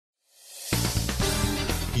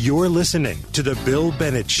You're listening to The Bill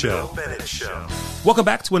Bennett Show. Welcome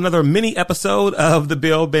back to another mini episode of the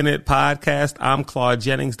Bill Bennett Podcast. I'm Claude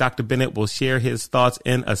Jennings. Dr. Bennett will share his thoughts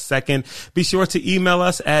in a second. Be sure to email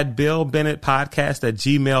us at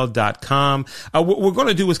billbennettpodcast@gmail.com. What we're going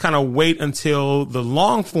to do is kind of wait until the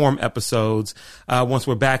long form episodes. Once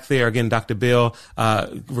we're back there again, Dr. Bill,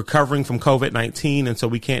 recovering from COVID-19. And so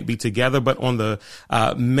we can't be together, but on the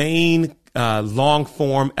main long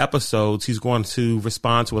form episodes, he's going to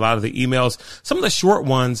respond to a lot of the emails. Some of the short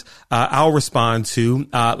ones I'll respond to,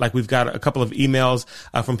 like we've got a couple of emails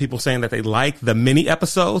from people saying that they like the mini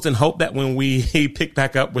episodes and hope that when we pick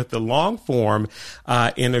back up with the long form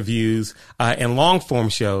interviews and long form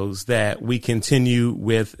shows that we continue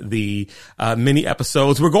with the mini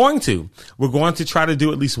episodes. We're going to try to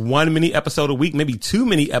do at least one mini episode a week, maybe two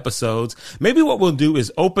mini episodes. Maybe what we'll do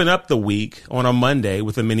is open up the week on a Monday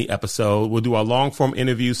with a mini episode. We'll do a long form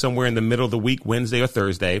interview somewhere in the middle of the week, Wednesday or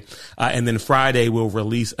Thursday. And then Friday, we'll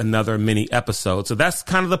release another mini episode. So that's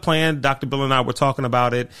kind of the plan. Dr. Bill and I were talking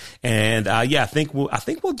about it. And I think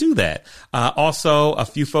we'll do that. Also, a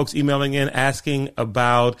few folks emailing in asking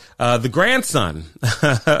about the grandson,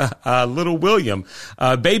 little William,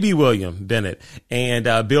 baby William Bennett.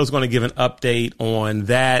 And Bill's going to give an update on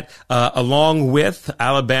that, along with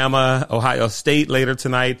Alabama, Ohio State later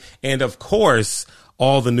tonight. And of course,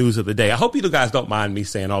 all the news of the day. I hope you guys don't mind me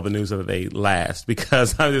saying all the news of the day last,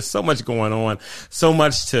 because there's so much going on, so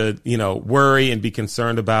much to, worry and be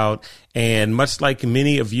concerned about. And much like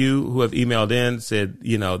many of you who have emailed in said,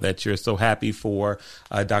 that you're so happy for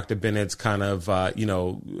Dr. Bennett's kind of,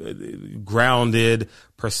 grounded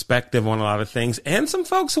perspective on a lot of things, and some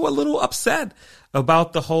folks who are a little upset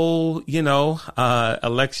about the whole,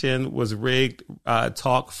 election was rigged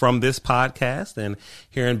talk from this podcast. And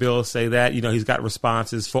hearing Bill say that, he's got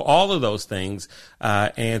responses for all of those things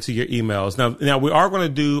and to your emails. Now we are going to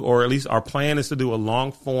do, or at least our plan is to do, a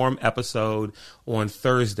long form episode on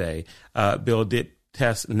Thursday. Bill did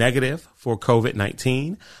test negative for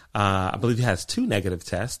COVID-19. I believe he has 2 negative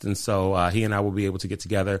tests. And so he and I will be able to get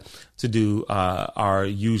together to do our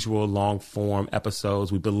usual long form episodes.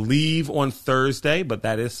 We believe on Thursday, but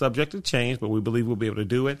that is subject to change, but we believe we'll be able to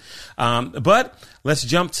do it. But let's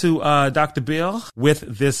jump to Dr. Bill with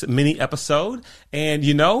this mini episode. And,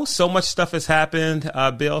 so much stuff has happened,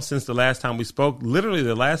 Bill, since the last time we spoke. Literally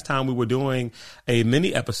the last time we were doing a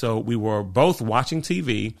mini episode, we were both watching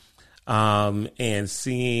TV and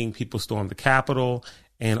seeing people storm the Capitol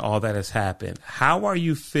and all that has happened. How are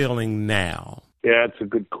you feeling now? Yeah, it's a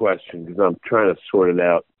good question, because I'm trying to sort it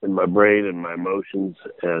out in my brain and my emotions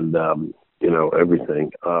and,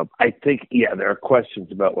 everything. I think, there are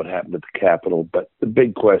questions about what happened at the Capitol, but the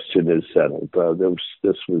big question is settled.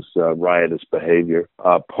 This was riotous behavior.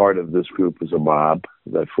 Part of this group was a mob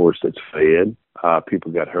that forced its way in.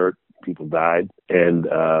 People got hurt. People died. And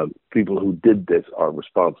people who did this are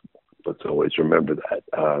responsible. Let's always remember that,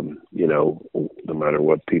 no matter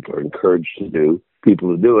what people are encouraged to do, people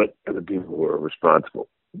who do it are the people who are responsible.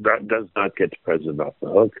 That does not get the president off the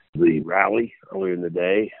hook. The rally earlier in the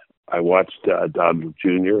day, I watched Donald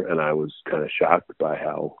Jr., and I was kind of shocked by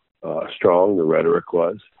how strong the rhetoric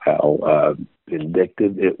was, how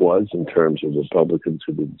vindictive it was in terms of Republicans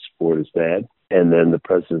who didn't support his dad. And then the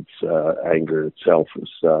president's anger itself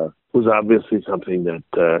was obviously something that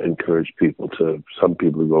encouraged some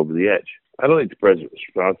people to go over the edge. I don't think the president was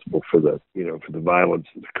responsible for the violence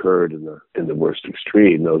that occurred in the worst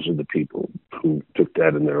extreme. Those are the people who took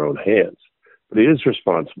that in their own hands. But he is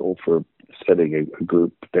responsible for sending a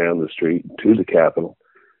group down the street to the Capitol.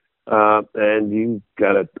 And you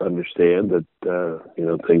got to understand that,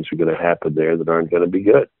 things are going to happen there that aren't going to be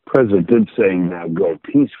good. The president did say, now go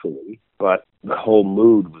peacefully, but the whole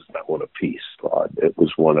mood was not one of peace, Claude. It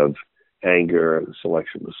was one of anger. The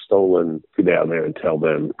election was stolen. Go down there and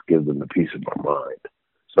give them the peace of our mind.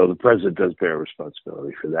 So the president does bear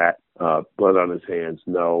responsibility for that. Blood on his hands,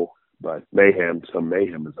 no. But some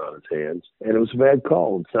mayhem is on his hands. And it was a bad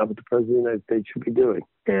call. It's not what the president of the United States should be doing.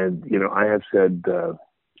 And, I have said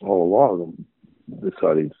all along, this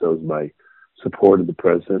audience knows my support of the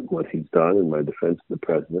president, what he's done, and my defense of the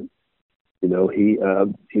president. He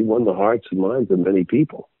won the hearts and minds of many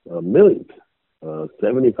people, millions,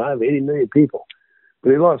 75, 80 million people.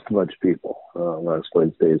 But he lost a bunch of people last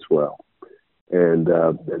Wednesday as well. And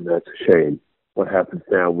that's a shame. What happens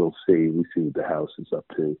now, we'll see. We see what the House is up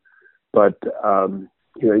to. But,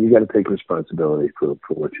 you got to take responsibility for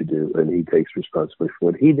what you do. And he takes responsibility for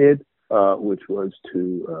what he did, which was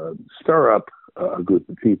to stir up a group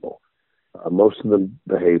of people. Most of them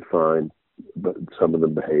behaved fine, but some of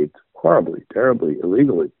them behaved horribly, terribly,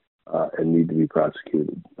 illegally, and need to be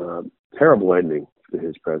prosecuted. Terrible ending to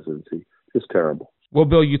his presidency. Just terrible. Well,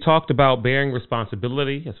 Bill, you talked about bearing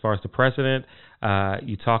responsibility as far as the president.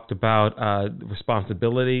 You talked about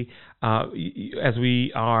responsibility as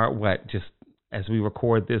we are, as we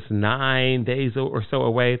record this 9 days or so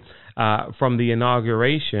away from the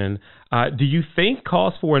inauguration. Do you think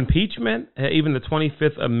calls for impeachment, even the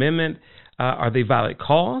 25th Amendment, are they valid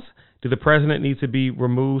calls? Do the president need to be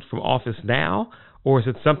removed from office now? Or is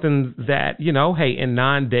it something that, hey, in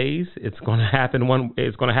 9 days, it's going to happen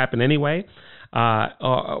it's going to happen anyway?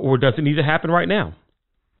 Or does it need to happen right now?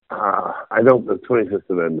 The 25th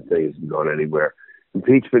Amendment thing hasn't gone anywhere.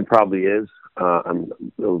 Impeachment probably is.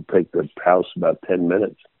 It'll take the House about 10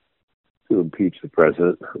 minutes to impeach the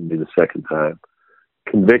president. It'll be the second time.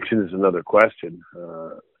 Conviction is another question.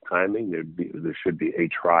 Timing, there should be a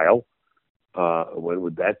trial. When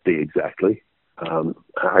would that be exactly?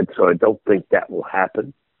 So I don't think that will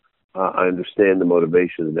happen. I understand the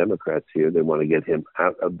motivation of the Democrats here. They want to get him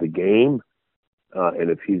out of the game. And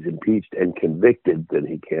if he's impeached and convicted, then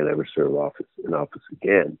he can't ever serve in office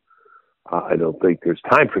again. I don't think there's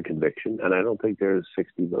time for conviction, and I don't think there's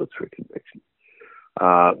 60 votes for conviction.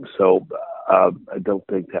 So I don't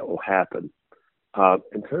think that will happen.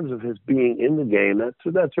 In terms of his being in the game,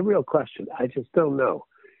 that's a real question. I just don't know.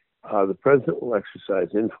 The president will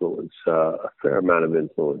exercise influence, a fair amount of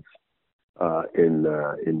influence, in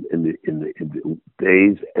the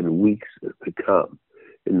days and weeks to come.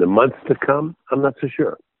 In the months to come, I'm not so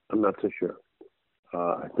sure.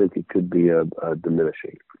 I think it could be a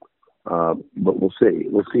diminishing. But we'll see.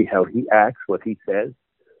 We'll see how he acts, what he says.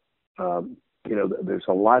 There's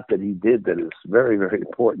a lot that he did that is very, very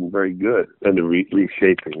important, very good, and the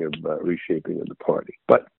reshaping of the party.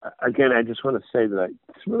 But again, I just want to say that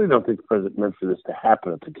I really don't think the president meant for this to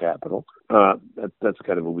happen at the Capitol. That's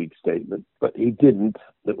kind of a weak statement, but he didn't.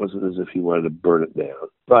 It wasn't as if he wanted to burn it down.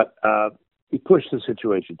 But he pushed the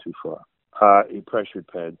situation too far. He pressured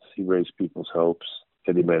Pence. He raised people's hopes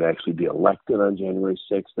that he might actually be elected on January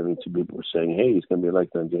 6th. I mean, some people were saying, hey, he's going to be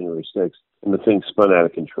elected on January 6th. And the thing spun out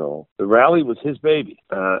of control. The rally was his baby.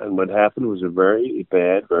 And what happened was a very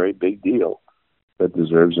bad, very big deal that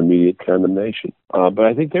deserves immediate condemnation. But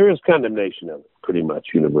I think there is condemnation of it, pretty much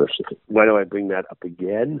universally. Why do I bring that up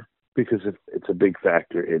again? Because it's a big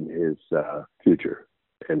factor in his future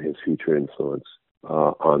and his future influence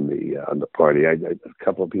on the party. A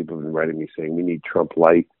couple of people have been writing me saying we need Trump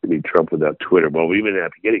light, we need Trump without Twitter. Well, we even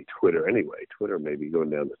have to getting Twitter anyway. Twitter may be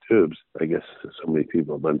going down the tubes. I guess so many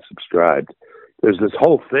people have unsubscribed. There's this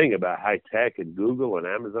whole thing about high tech and Google and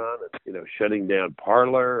Amazon, and, shutting down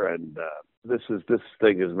Parler, and this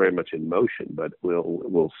thing is very much in motion. But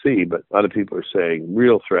we'll see. But a lot of people are saying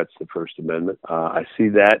real threats to the First Amendment. I see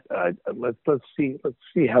that. Let's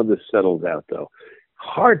see how this settles out, though.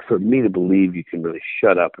 Hard for me to believe you can really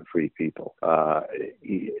shut up and free people,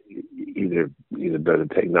 either by the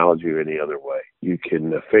technology or any other way. You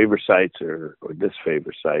can favor sites or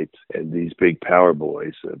disfavor sites, and these big power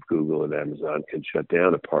boys of Google and Amazon can shut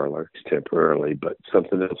down a Parler temporarily, but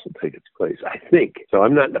something else will take its place, I think. So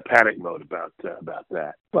I'm not in a panic mode about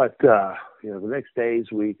that. But the next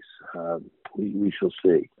days, weeks, we shall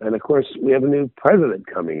see. And of course, we have a new president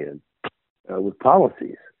coming in with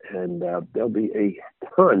policies. And there'll be a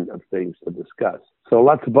ton of things to discuss. So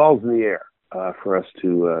lots of balls in the air for us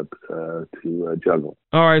to juggle.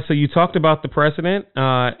 All right. So you talked about the president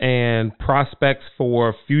and prospects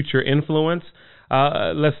for future influence.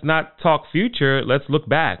 Let's not talk future. Let's look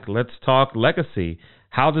back. Let's talk legacy.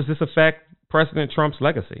 How does this affect President Trump's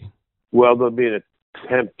legacy? Well, there'll be an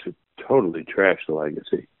attempt to totally trash the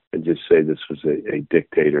legacy and just say this was a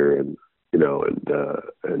dictator and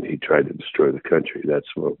he tried to destroy the country. That's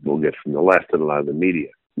what we'll get from the left and a lot of the media.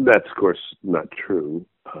 That's, of course, not true.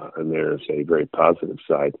 And there's a very positive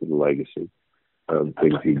side to the legacy of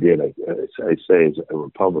things he did. I say as a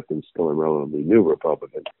Republican, still a relatively new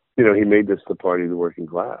Republican, he made this the party of the working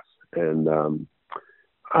class. And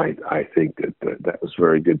I think that was a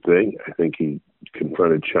very good thing. I think he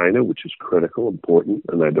confronted China, which is critical, important,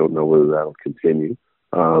 and I don't know whether that'll continue.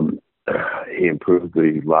 He improved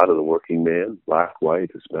a lot of the working man, black,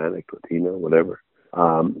 white, Hispanic, Latino, whatever.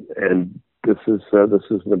 And this is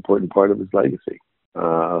an important part of his legacy.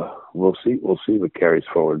 We'll see what carries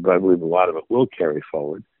forward, but I believe a lot of it will carry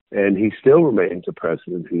forward. And he still remains a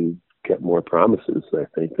president who kept more promises, I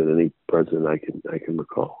think, than any president I can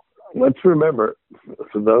recall. Let's remember,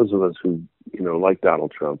 for those of us who like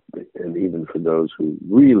Donald Trump, and even for those who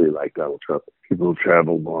really like Donald Trump, people who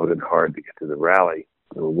traveled long and hard to get to the rally,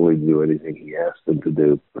 will willing to do anything he asked them to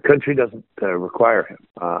do. The country doesn't require him.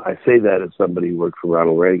 I say that as somebody who worked for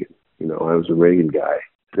Ronald Reagan. I was a Reagan guy,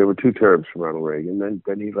 There were 2 terms for Ronald Reagan, then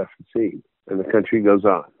he left the scene. And the country goes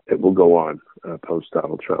on. It will go on post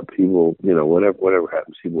Donald Trump. He will, whatever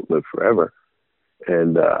happens, he will live forever.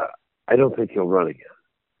 And I don't think he'll run again.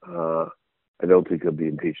 I don't think he'll be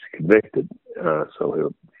impeached and convicted, so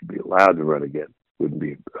he'll be allowed to run again. Wouldn't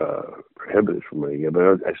be prohibited from running again,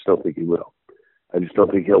 but I just don't think he will. I just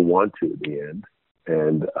don't think he'll want to in the end.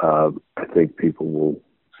 And I think people will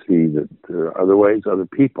see that there are other ways, other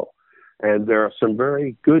people. And there are some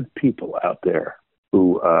very good people out there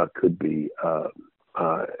who could be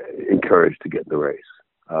encouraged to get in the race,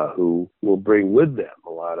 who will bring with them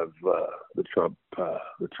a lot of the Trump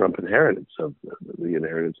inheritance of the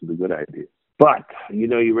inheritance of the good ideas. But,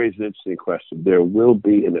 you raise an interesting question. There will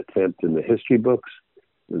be an attempt in the history books,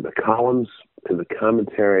 in the columns, in the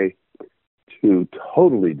commentary to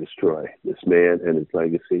totally destroy this man and his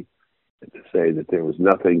legacy, and to say that there was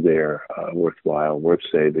nothing there worthwhile, worth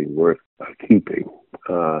saving, worth keeping.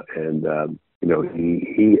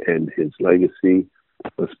 He and his legacy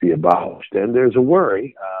must be abolished. And there's a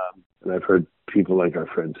worry, and I've heard people like our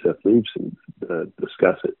friend Seth Leibson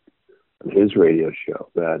discuss it on his radio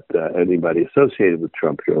show, that anybody associated with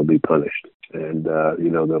Trump here will be punished. And,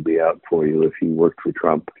 they'll be out for you if you worked for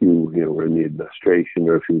Trump, if you were in the administration,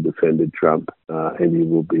 or if you defended Trump, and you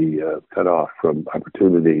will be cut off from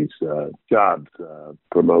opportunities, jobs,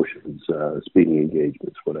 promotions, speaking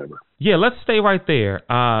engagements, whatever. Yeah, let's stay right there.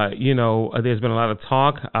 There's been a lot of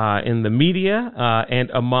talk in the media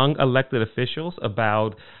and among elected officials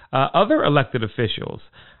about other elected officials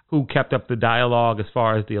who kept up the dialogue as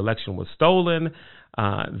far as the election was stolen,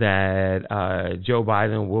 that Joe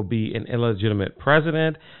Biden will be an illegitimate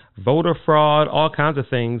president, voter fraud, all kinds of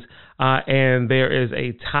things. And there is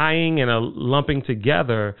a tying and a lumping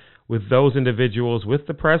together with those individuals with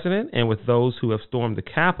the president and with those who have stormed the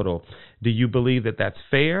Capitol. Do you believe that that's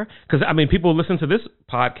fair? Because, people who listen to this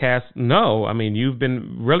podcast know, you've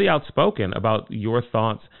been really outspoken about your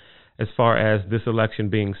thoughts as far as this election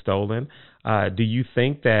being stolen. Do you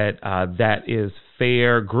think that that is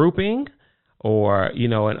fair grouping or,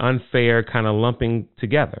 an unfair kind of lumping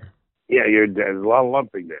together? Yeah, there's a lot of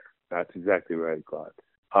lumping there. That's exactly right, Claude.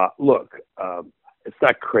 Look, it's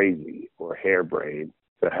not crazy or harebrained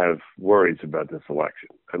to have worries about this election.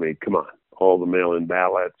 Come on. All the mail-in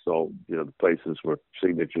ballots, all, the places where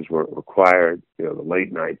signatures weren't required, the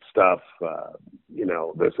late night stuff,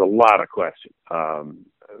 there's a lot of questions.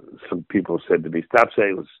 Some people said to me, stop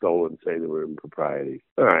saying it was stolen, say there were improprieties.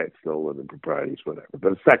 All right, stolen, improprieties, whatever.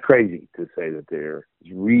 But it's not crazy to say that there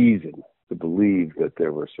is reason to believe that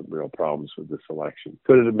there were some real problems with this election.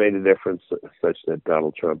 Could it have made a difference such that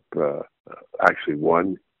Donald Trump actually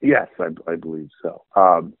won? Yes, I believe so.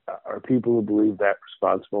 Are people who believe that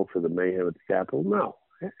responsible for the mayhem at the Capitol? No,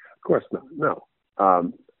 of course not. No.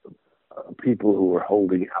 People who were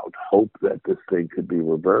holding out hope that this thing could be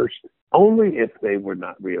reversed, only if they were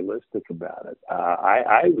not realistic about it.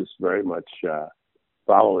 I was very much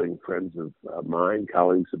following friends of mine,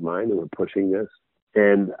 colleagues of mine who were pushing this.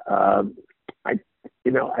 And as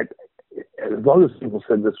long as people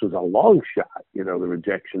said this was a long shot, the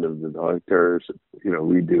rejection of the electors,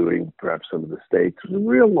 redoing perhaps some of the states, was a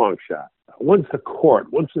real long shot. Once the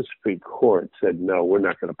Supreme Court said, no, we're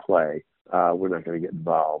not going to play, we're not going to get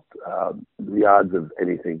involved, the odds of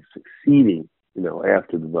anything succeeding,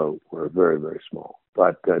 after the vote were very, very small.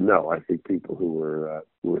 But no, I think people who were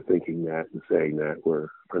thinking that and saying that are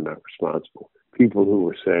not responsible. People who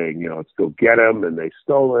were saying, let's go get them, and they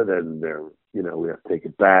stole it, and they're, we have to take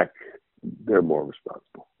it back, they're more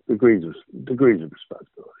responsible. Degrees of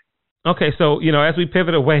responsibility. Okay, so, as we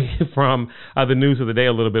pivot away from the news of the day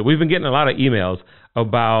a little bit, we've been getting a lot of emails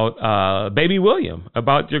about baby William,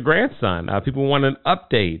 about your grandson. People want an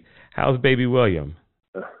update. How's baby William?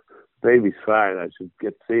 Baby's fine. I should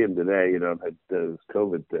get to see him today. I've had this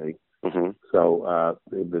COVID thing. Mm-hmm. So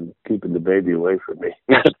they've been keeping the baby away from me.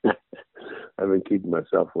 I've been keeping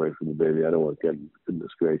myself away from the baby. I don't want to get,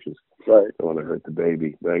 goodness gracious. Right. I don't want to hurt the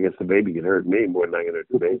baby. But I guess the baby can hurt me more than I can hurt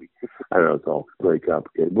the baby. I don't know. It's all very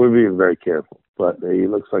complicated. We're being very careful. But he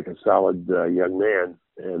looks like a solid young man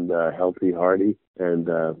and healthy, hearty, and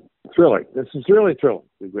thrilling. This is really thrilling.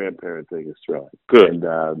 The grandparent thing is thrilling. Good.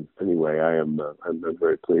 And anyway, I'm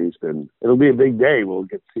very pleased. And it'll be a big day. We'll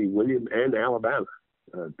get to see William and Alabama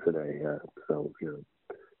today.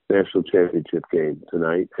 National championship game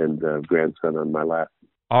tonight, and grandson on my lap.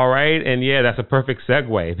 All right, and that's a perfect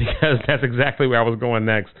segue because that's exactly where I was going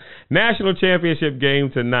next. National championship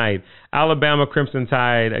game tonight. Alabama Crimson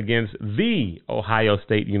Tide against the Ohio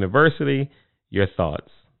State University. Your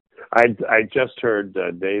thoughts? I just heard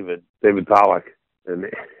David Pollack, and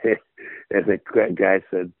the guy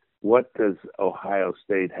said, what does Ohio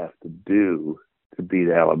State have to do to beat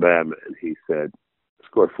Alabama? And he said,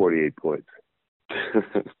 score 48 points.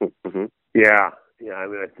 Mm-hmm. Yeah. I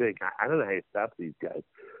mean, I don't know how you stop these guys.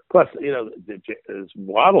 Plus,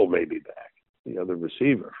 Waddle may be back. The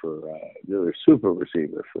receiver for the super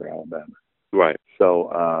receiver for Alabama. Right.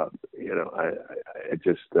 So, I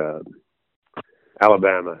just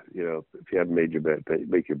Alabama. If you haven't made your bet,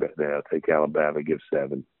 make your bet now. Take Alabama. Give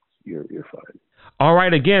 7. You're fine. All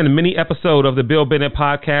right. Again, mini episode of the Bill Bennett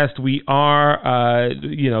Podcast. We are,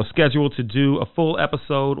 scheduled to do a full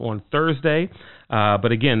episode on Thursday.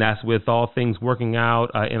 But again, that's with all things working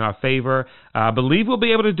out in our favor. I believe we'll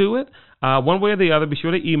be able to do it one way or the other. Be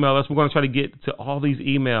sure to email us. We're going to try to get to all these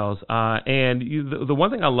emails. The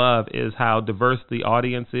one thing I love is how diverse the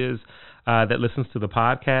audience is that listens to the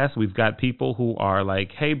podcast. We've got people who are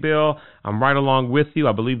like, hey, Bill, I'm right along with you.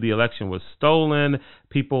 I believe the election was stolen.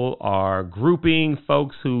 People are grouping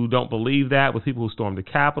folks who don't believe that with people who stormed the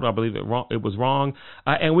Capitol. I believe it was wrong.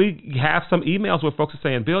 And we have some emails where folks are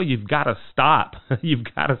saying, Bill, you've got to stop. You've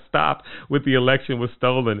got to stop with the election was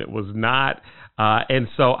stolen. It was not. And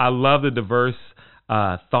so I love the diverse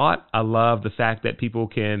thought. I love the fact that people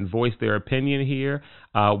can voice their opinion here,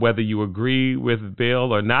 whether you agree with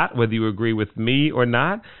Bill or not, whether you agree with me or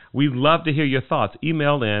not. We'd love to hear your thoughts.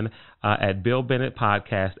 Email in at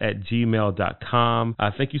BillBennettPodcast@gmail.com.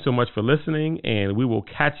 Thank you so much for listening, and we will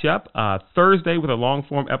catch up Thursday with a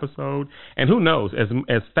long-form episode. And who knows, as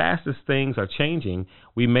fast as things are changing,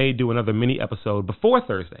 we may do another mini episode before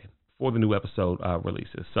Thursday, before the new episode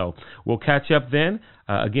releases. So we'll catch up then.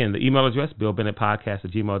 Again, the email address,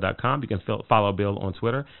 BillBennettPodcast@gmail.com. You can follow Bill on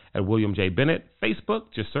Twitter at William J. Bennett.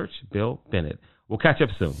 Facebook, just search Bill Bennett. We'll catch up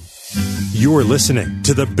soon. You're listening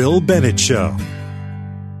to The Bill Bennett Show.